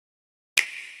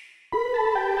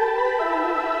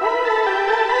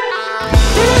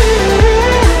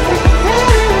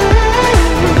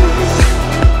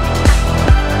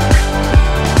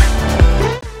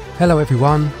Hello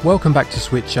everyone, welcome back to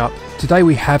SwitchUp. Today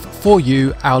we have for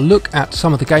you our look at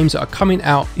some of the games that are coming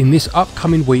out in this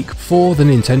upcoming week for the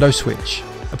Nintendo Switch.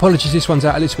 Apologies, this one's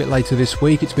out a little bit later this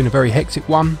week. It's been a very hectic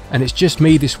one and it's just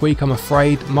me this week, I'm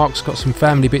afraid. Mark's got some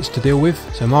family bits to deal with,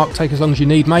 so Mark, take as long as you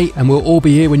need, mate, and we'll all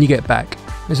be here when you get back.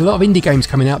 There's a lot of indie games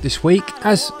coming out this week,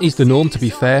 as is the norm to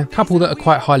be fair. A couple that are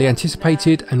quite highly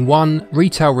anticipated and one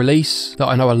retail release that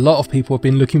I know a lot of people have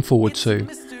been looking forward to.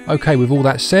 Okay, with all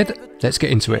that said, let's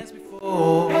get into it.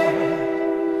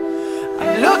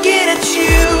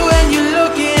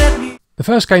 The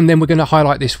first game then we're going to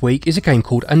highlight this week is a game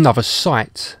called Another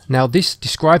Sight. Now this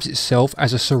describes itself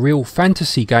as a surreal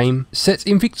fantasy game set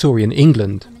in Victorian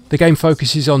England. The game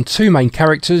focuses on two main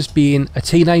characters, being a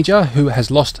teenager who has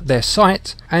lost their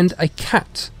sight and a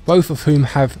cat, both of whom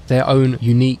have their own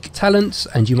unique talents,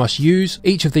 and you must use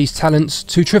each of these talents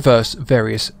to traverse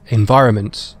various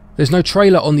environments. There's no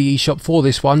trailer on the eShop for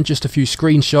this one, just a few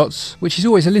screenshots, which is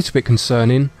always a little bit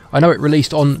concerning. I know it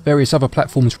released on various other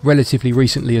platforms relatively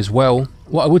recently as well.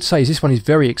 What I would say is this one is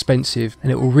very expensive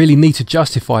and it will really need to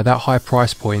justify that high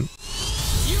price point.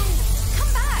 You!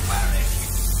 Come back!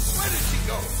 Where did she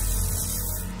go?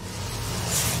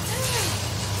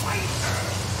 Fight her!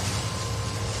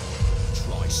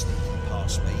 Try sneaking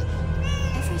past me.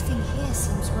 Everything here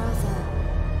seems rather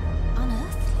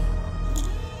unearthly.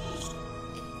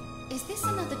 Is this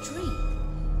another dream?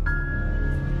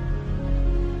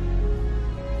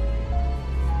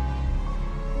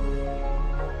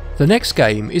 The next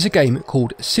game is a game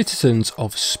called Citizens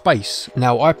of Space.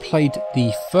 Now I played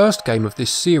the first game of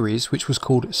this series, which was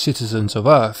called Citizens of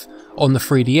Earth, on the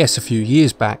 3DS a few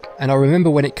years back, and I remember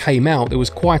when it came out there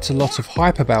was quite a lot of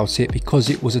hype about it because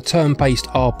it was a turn-based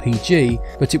RPG,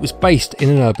 but it was based in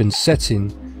an urban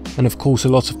setting. And of course a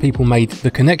lot of people made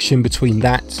the connection between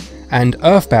that and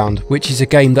Earthbound, which is a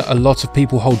game that a lot of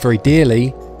people hold very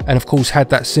dearly, and of course had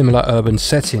that similar urban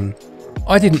setting.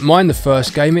 I didn't mind the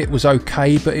first game, it was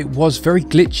okay, but it was very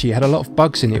glitchy, it had a lot of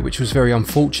bugs in it, which was very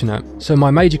unfortunate. So my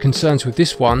major concerns with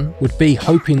this one would be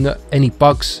hoping that any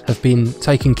bugs have been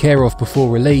taken care of before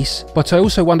release, but I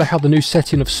also wonder how the new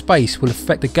setting of space will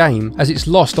affect the game, as it's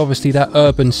lost obviously that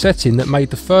urban setting that made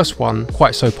the first one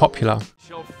quite so popular.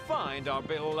 Shall find our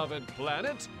beloved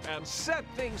planet and set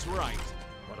things right.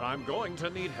 But I'm going to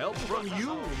need help from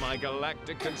you, my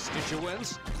galactic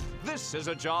constituents. This is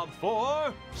a job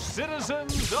for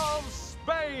Citizens of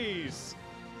Space!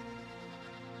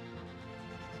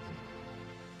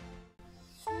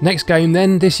 Next game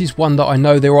then, this is one that I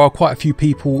know there are quite a few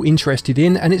people interested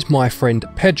in, and it's My Friend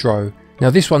Pedro. Now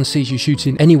this one sees you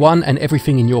shooting anyone and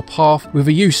everything in your path with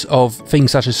a use of things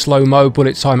such as slow-mo,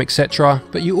 bullet time, etc.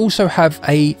 But you also have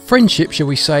a friendship, shall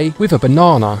we say, with a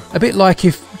banana. A bit like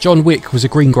if John Wick was a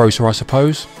greengrocer, I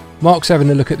suppose. Mark's having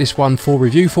a look at this one for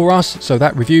review for us, so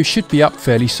that review should be up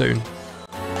fairly soon.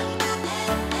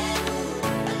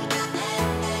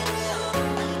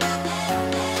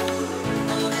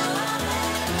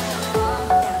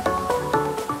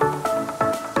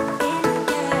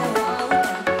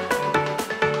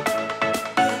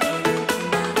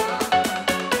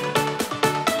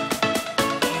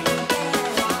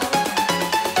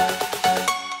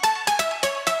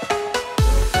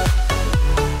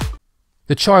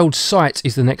 The Child's Sight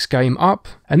is the next game up,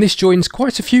 and this joins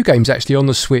quite a few games actually on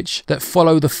the Switch that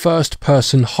follow the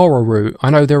first-person horror route. I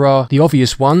know there are the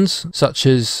obvious ones, such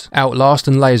as Outlast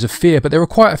and Layers of Fear, but there are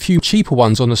quite a few cheaper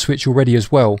ones on the Switch already as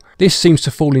well. This seems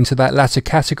to fall into that latter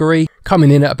category,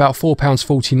 coming in at about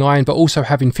 £4.49, but also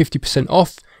having 50%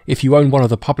 off if you own one of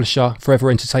the publisher Forever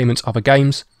Entertainment's other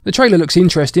games. The trailer looks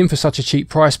interesting for such a cheap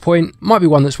price point, might be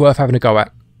one that's worth having a go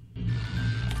at.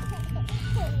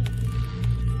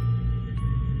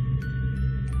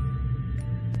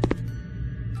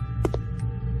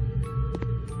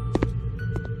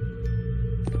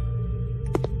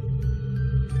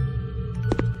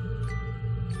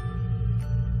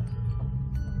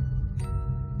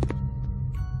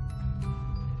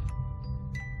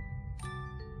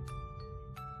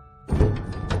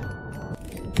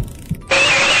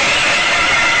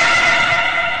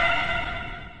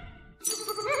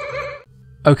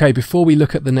 Okay, before we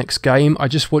look at the next game, I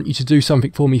just want you to do something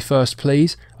for me first,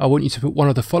 please. I want you to put one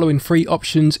of the following three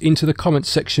options into the comments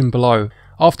section below.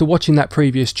 After watching that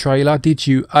previous trailer, did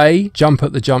you A, jump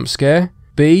at the jump scare,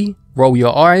 B, roll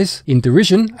your eyes in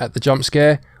derision at the jump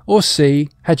scare, or C,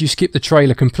 had you skipped the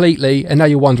trailer completely and now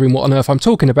you're wondering what on earth I'm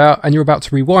talking about and you're about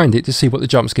to rewind it to see what the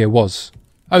jump scare was?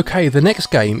 Okay, the next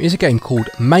game is a game called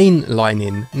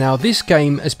Mainlining. Now this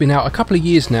game has been out a couple of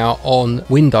years now on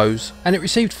Windows and it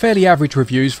received fairly average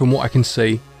reviews from what I can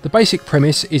see. The basic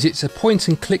premise is it's a point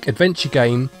and click adventure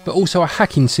game, but also a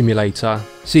hacking simulator,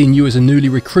 seeing you as a newly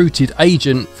recruited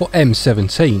agent for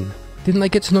M17. Didn't they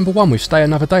get to number 1 with Stay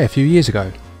Another Day a few years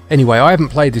ago? Anyway, I haven't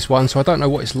played this one, so I don't know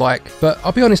what it's like, but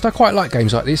I'll be honest, I quite like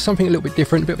games like this, something a little bit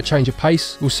different, a bit of a change of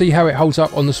pace. We'll see how it holds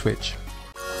up on the Switch.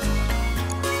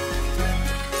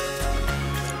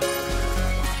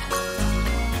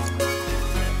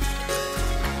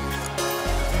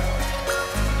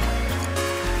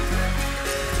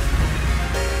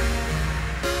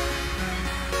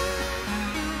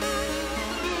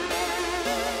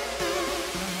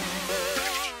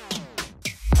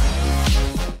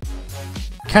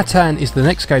 Catan is the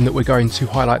next game that we're going to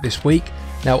highlight this week.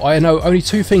 Now, I know only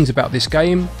 2 things about this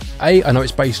game. A, I know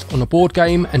it's based on a board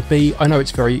game, and B, I know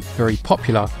it's very, very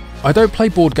popular. I don't play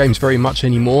board games very much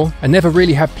anymore, and never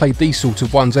really have played these sort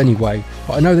of ones anyway,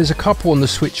 but I know there's a couple on the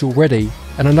Switch already,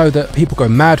 and I know that people go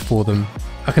mad for them.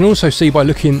 I can also see by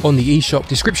looking on the eShop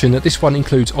description that this one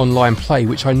includes online play,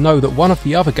 which I know that one of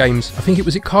the other games, I think it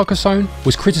was Carcassonne,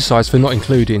 was criticised for not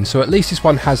including, so at least this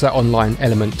one has that online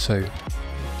element too.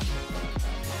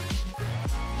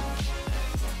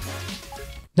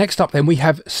 Next up then we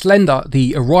have Slender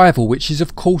the Arrival, which is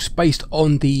of course based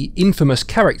on the infamous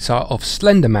character of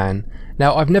Slenderman.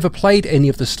 Now, I've never played any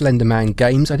of the Slenderman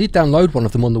games. I did download one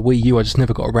of them on the Wii U, I just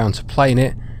never got around to playing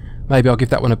it. Maybe I'll give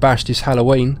that one a bash this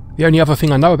Halloween. The only other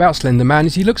thing I know about Slenderman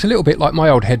is he looks a little bit like my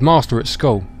old headmaster at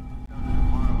school.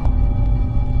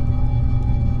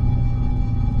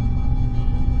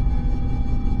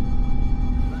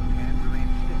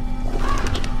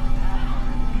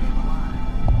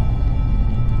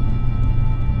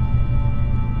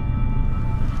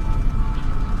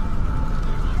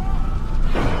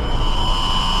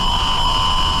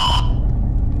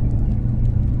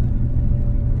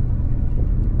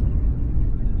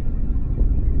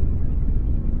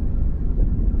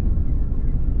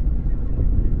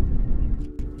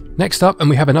 Next up, and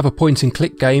we have another point and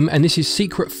click game, and this is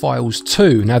Secret Files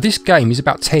 2. Now, this game is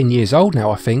about 10 years old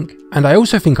now, I think, and I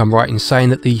also think I'm right in saying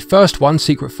that the first one,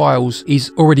 Secret Files,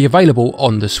 is already available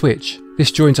on the Switch.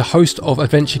 This joins a host of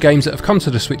adventure games that have come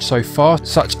to the Switch so far,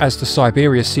 such as the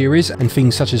Siberia series and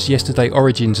things such as Yesterday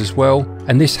Origins as well,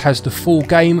 and this has the full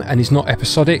game and is not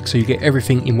episodic, so you get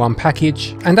everything in one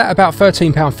package, and at about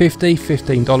 £13.50,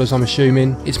 $15 I'm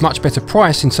assuming, it's much better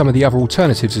price than some of the other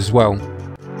alternatives as well.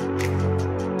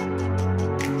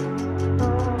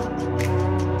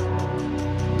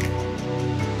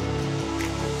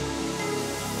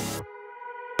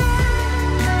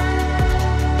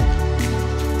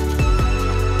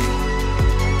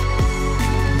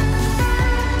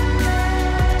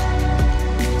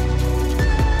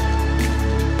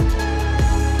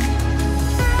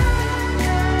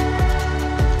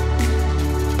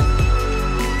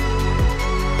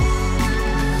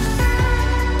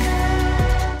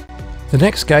 The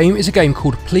next game is a game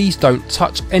called Please Don't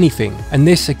Touch Anything, and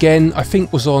this again I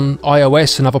think was on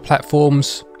iOS and other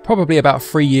platforms probably about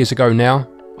 3 years ago now.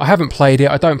 I haven't played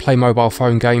it, I don't play mobile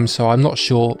phone games, so I'm not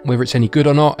sure whether it's any good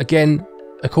or not. Again,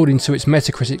 according to its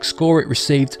Metacritic score, it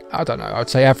received, I don't know, I'd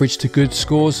say average to good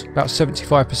scores, about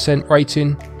 75%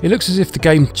 rating. It looks as if the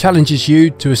game challenges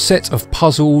you to a set of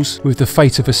puzzles with the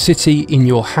fate of a city in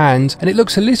your hand, and it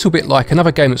looks a little bit like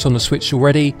another game that's on the Switch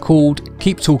already called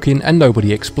Keep Talking and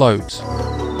Nobody Explodes.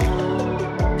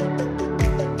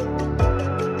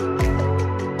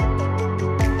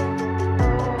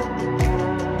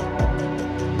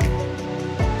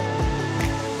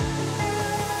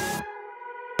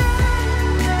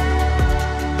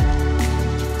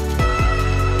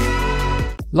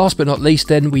 Last but not least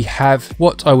then, we have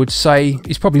what I would say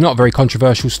is probably not a very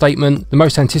controversial statement, the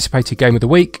most anticipated game of the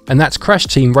week, and that's Crash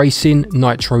Team Racing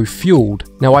Nitro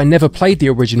Fueled. Now, I never played the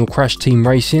original Crash Team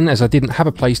Racing as I didn't have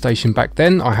a PlayStation back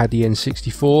then. I had the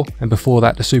N64 and before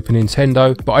that the Super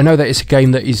Nintendo, but I know that it's a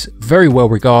game that is very well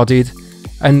regarded,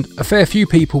 and a fair few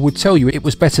people would tell you it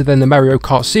was better than the Mario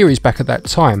Kart series back at that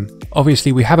time.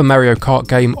 Obviously, we have a Mario Kart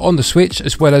game on the Switch,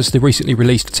 as well as the recently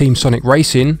released Team Sonic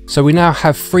Racing, so we now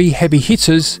have 3 heavy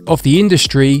hitters of the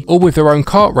industry, all with their own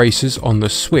kart races on the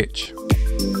Switch.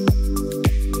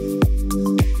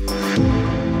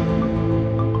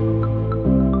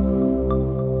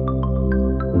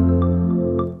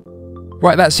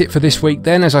 Right, that's it for this week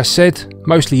then. As I said,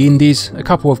 mostly indies, a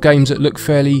couple of games that look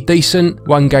fairly decent,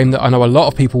 one game that I know a lot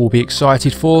of people will be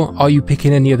excited for. Are you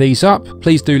picking any of these up?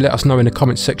 Please do let us know in the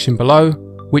comments section below.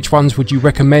 Which ones would you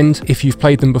recommend if you've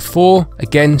played them before?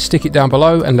 Again, stick it down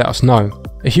below and let us know.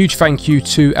 A huge thank you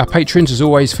to our patrons as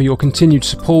always for your continued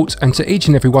support, and to each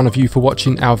and every one of you for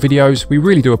watching our videos. We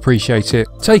really do appreciate it.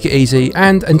 Take it easy,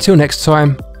 and until next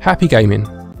time, happy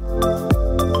gaming.